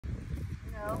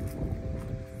go.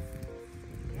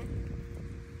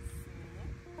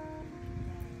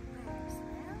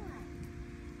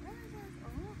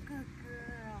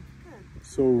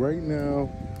 So right now,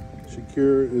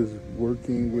 Shakira is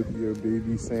working with your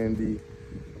baby Sandy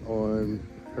on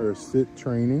her sit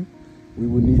training. We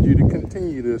will need you to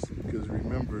continue this because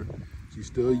remember, she's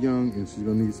still young and she's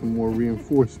gonna need some more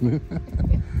reinforcement.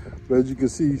 But as you can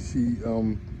see,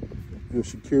 what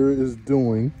Shakira is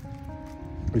doing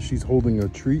is she's holding a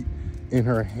treat in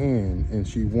her hand and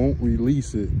she won't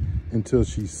release it until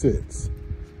she sits.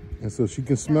 And so she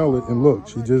can smell it, and look,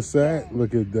 she just sat,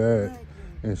 look at that.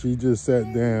 And she just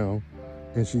sat down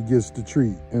and she gets the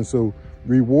treat. And so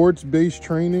rewards-based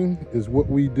training is what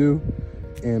we do.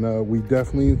 And we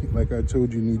definitely, like I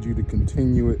told you, need you to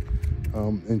continue it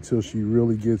until she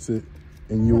really gets it.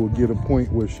 And you will get a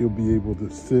point where she'll be able to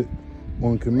sit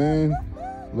on command.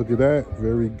 Look at that,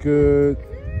 very good.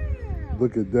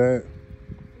 Look at that.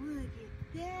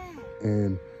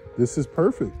 And this is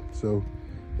perfect. So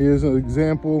here's an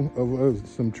example of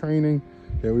some training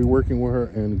that we're working with her,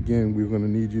 and again, we're going to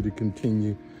need you to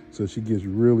continue so she gets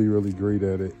really, really great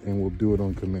at it, and we'll do it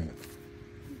on command.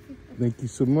 Thank you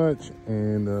so much,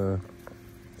 and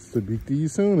speak to you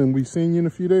soon, and we'll see you in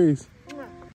a few days.